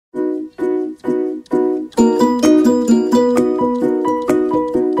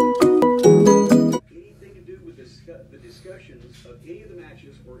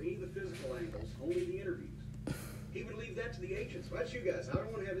for any of the physical angles, only the interviews. He would leave that to the agents. That's you guys. I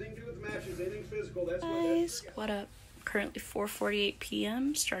don't want to have anything to do with the matches, anything physical. That's what Guys, what up? Currently 4:48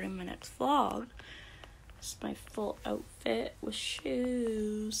 p.m. Starting my next vlog. This is my full outfit with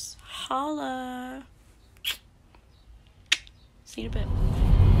shoes. Holla! See you in a bit.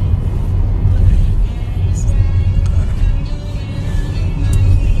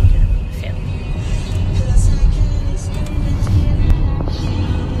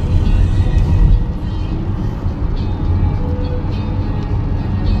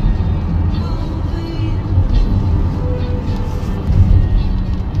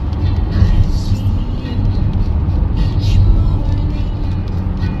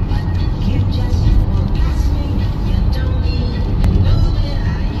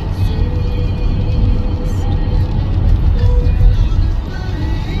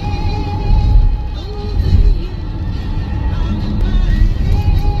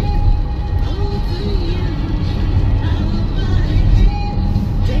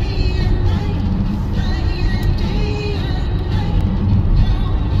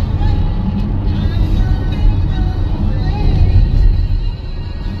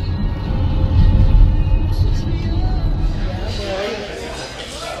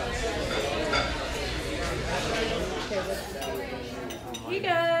 Hey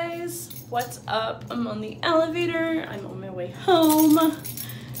guys, what's up? I'm on the elevator. I'm on my way home. I'm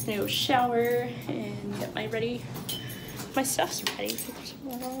gonna go shower and get my stuff's ready for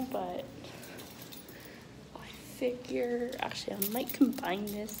tomorrow, but I figure actually I might combine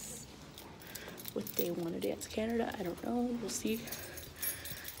this with Day 1 of Dance Canada. I don't know, we'll see.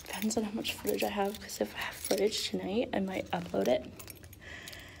 Depends on how much footage I have, because if I have footage tonight, I might upload it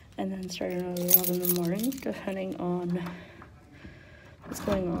and then start at 11 in the morning, depending on what's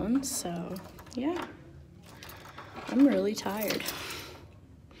going on. So yeah, I'm really tired,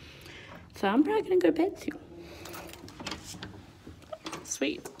 so I'm probably gonna go to bed soon.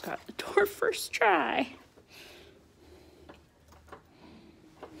 Sweet, got the door first try.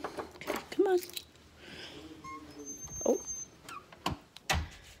 Okay, come on. Oh,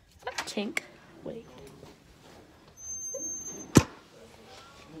 that tink. Wait.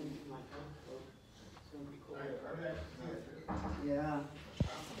 Yeah.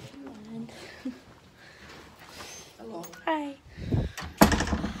 And Hello. hi.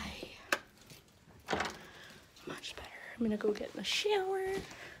 Hi. Much better. I'm gonna go get in the shower,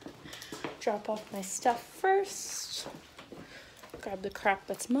 drop off my stuff first, grab the crap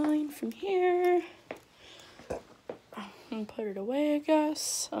that's mine from here, and put it away, I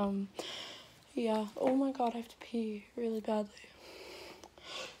guess. Yeah. Oh my god, I have to pee really badly.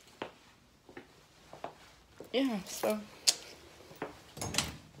 Yeah, so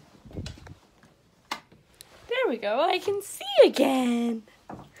there we go. I can see again.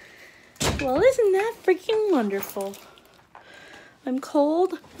 Well, isn't that freaking wonderful? I'm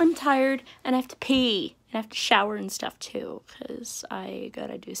cold, I'm tired, and I have to pee. And I have to shower and stuff too, because I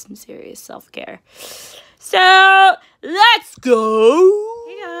gotta do some serious self-care. So, let's go!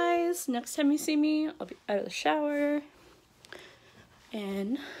 Hey guys, next time you see me, I'll be out of the shower.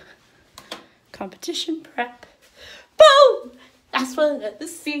 And competition prep. Boom! Last one of the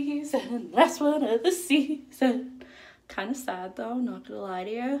season. Last one of the season. Kind of sad though, not gonna lie to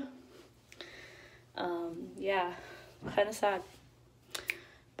you. Yeah, kind of sad.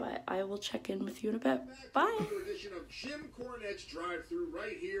 But I will check in with you in a bit. Bye. Another edition of Jim Cornette's Drive-Thru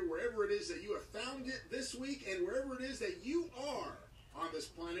right here, wherever it is that you have found it this week, and wherever it is that you are on this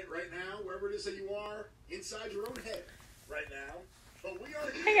planet right now, wherever it is that you are inside your own head right now. But we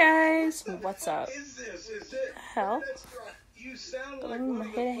are here. Hey guys, what's up? Is it Hell? You sound like My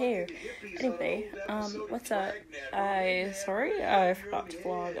head of hair. Anyway, what's up? Sorry, I forgot to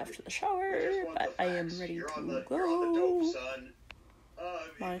vlog after the shower, but I am ready to go.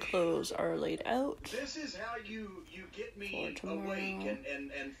 My clothes are laid out This is how you get me for tomorrow. awake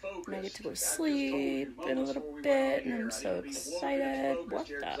and focused. And I get to go to sleep in a little bit, and I'm so excited. What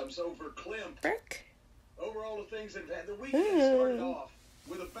the I'm so verklempt frick? over all the things that the weekend started off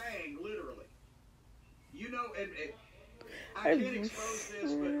with a bang, literally. You know, and I can't expose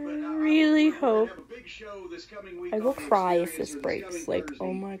this, but I really have hope a big show this coming week I will on the cry if this Experience breaks. this Like, coming oh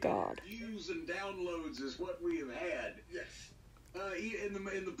Thursday. my god. Views and downloads is what we have had. Yes. In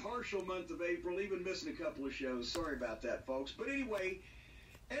the partial month of April, even missing a couple of shows. Sorry about that, folks. But anyway,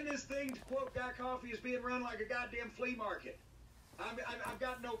 and this thing, to quote Guy Coffey, is being run like a goddamn flea market. I've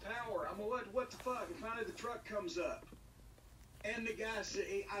got no power. I'm what the fuck? And finally the truck comes up. And the guy said,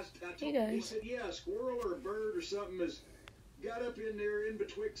 I told him, he said, yeah, a squirrel or a bird or something has got up in there in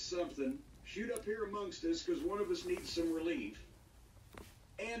betwixt something, shoot up here amongst us because one of us needs some relief.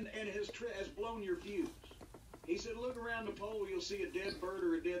 and has blown your fuse. He said, look around the pole, you'll see a dead bird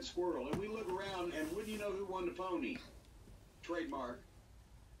or a dead squirrel. And we look around, and wouldn't you know who won the pony? Trademark.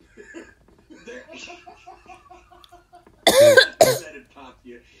 There, that had popped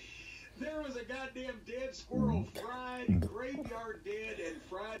you. There was a goddamn dead squirrel, fried, graveyard dead, and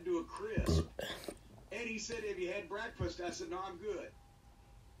fried to a crisp. And he said, have you had breakfast? I said, no, I'm good.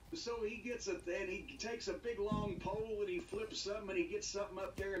 So he gets and he takes a big long pole and he flips something and he gets something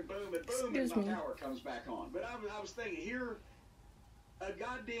up there and boom, and my power comes back on. But I was thinking, here, a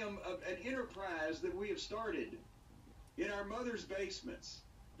goddamn, an enterprise that we have started in our mother's basements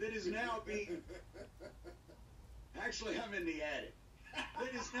that is now being, actually I'm in the attic,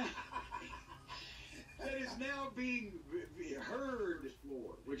 that is now being heard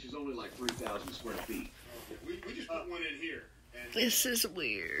floor, which is only like 3,000 square feet. We just put one in here. And This is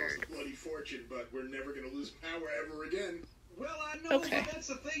weird. cost a bloody fortune, but we're never going to lose power ever again. Well, I know, Okay. but that's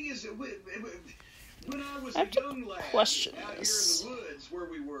the thing is, when I was I a have to young lad question out this. here in the woods where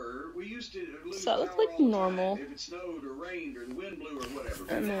we were, we used to lose Does that look power like all the normal? time if it snowed or rained or the wind blew or whatever.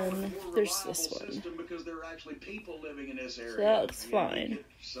 And Now then it's a more there's reliable this one. system because there are actually people living in this area. So that looks You know, fine. You get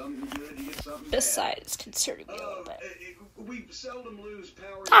something good, you get something Besides, concerning me a little bad. bit. We seldom lose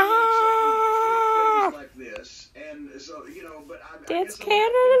power Ah! except for things like this, and so you know. But I Dance guess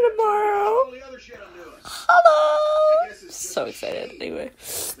Canada tomorrow. all the other shit I'm doing. Hello! I guess it's just So a excited. shame Anyway.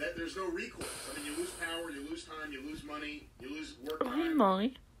 that there's no recourse. I mean, you lose power, you lose time, you lose money, you lose work Hi, time.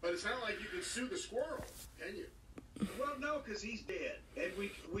 Molly. But it's not like you can sue the squirrel, can you? Well, no, because he's dead, and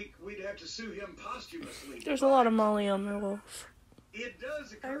we'd have to sue him posthumously. There's a lot of Molly on the wolf. It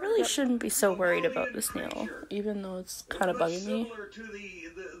does occur. I really shouldn't be so worried Molly about and this nail, Creature. even though it's It's kind of much bugging me. similar to the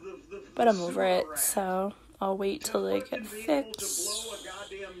But I'm over sewer it, rat. so I'll wait till they get To fucking be able to fixed. blow a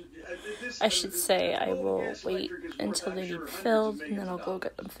goddamn, I should say I blowing will gas wait electric is worth, until I'm they sure, need hundreds filled, of and then millions I'll of go dollars.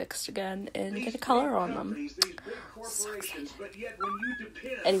 get them fixed again and These get a big color on them. companies, these big corporations, but yet when you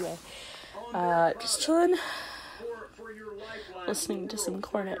depend Anyway, on their just product chilling, for your lifeline listening to the some world,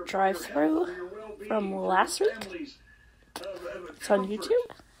 Cornet for your drive-thru health, for your well-being, from for last your week. families, It's on comfort,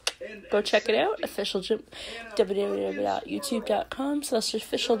 YouTube. Go and check it out. safety. Official Jim, And a fucking www.youtube.com. So that's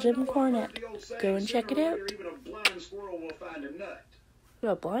official Jim Cornet. Go and check it out. Even a blind squirrel will find a nut.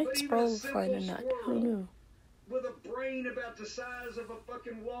 A blind But even squirrel a will find a simple nut. Who squirrel knew? with a brain about the size of a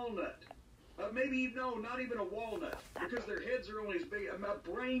fucking walnut. Maybe, no, not even a walnut, because their heads are only as big. A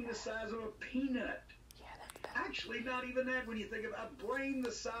brain the size of a peanut. Yeah, that's bad. Actually, not even that when you think of a brain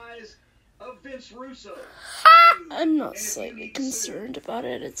the size of Vince Russo. I'm not And if you slightly need to sue, concerned about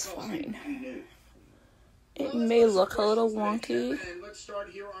it. It's call fine. CBP News. It Well, may let's look a little questions today, wonky. Tim, and let's start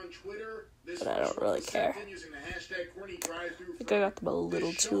here on Twitter. This But I don't first one really was sent care. in using the hashtag Corny Drive-Thru I think from I got them a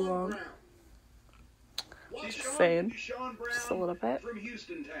little too Deshaun long. Brown. Watch Just it. saying. Deshaun Brown Just a little bit. from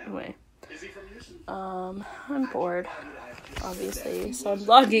Houston town. Anyway, Is he from Houston? I'm bored, obviously, so I'm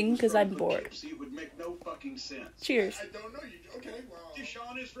vlogging because I'm bored. It would make no fucking sense. Cheers. I don't know. Okay, well,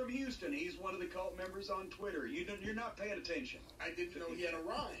 Deshaun is from Houston. He's one of the cult members on Twitter. You're not paying attention. I didn't know he had a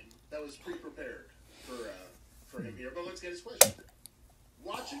rhyme that was pre-prepared for him here. But let's get his question.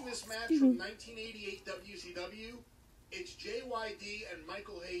 Watching this match from 1988 WCW, it's JYD and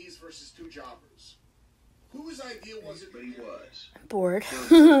Michael Hayes versus two jobbers. Whose idea was it? But he was. I'm bored.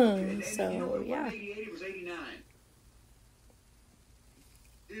 And So, you know what? yeah. 88, it was 89.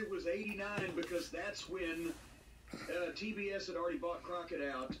 It was 89 because that's when TBS had already bought Crockett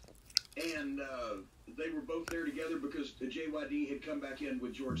out, and they were both there together because the JYD had come back in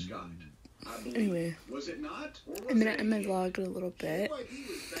with George Scott. I believe. Anyway, Was it not? Or was I'm gonna it end my 88? vlog in a little bit. JYD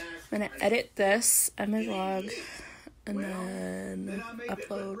was back. I'm gonna edit this, end my in vlog, 88. and Well, then then I made that,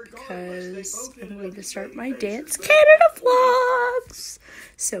 but upload regardless, they because both I'm ended going up to as start baby my faces, Dance but- Canada vlogs.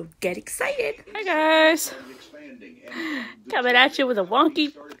 So get excited. Hi guys. Started expanding, and the Coming at you with a wonky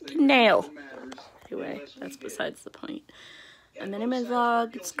started thinking nail. it matters Anyway, unless we that's did. besides the point. And I'm ending my both sides were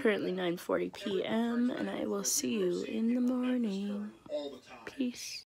vlog. It's guilty of currently that. 9:40 p.m. and I will see you in the morning. All the time. Peace.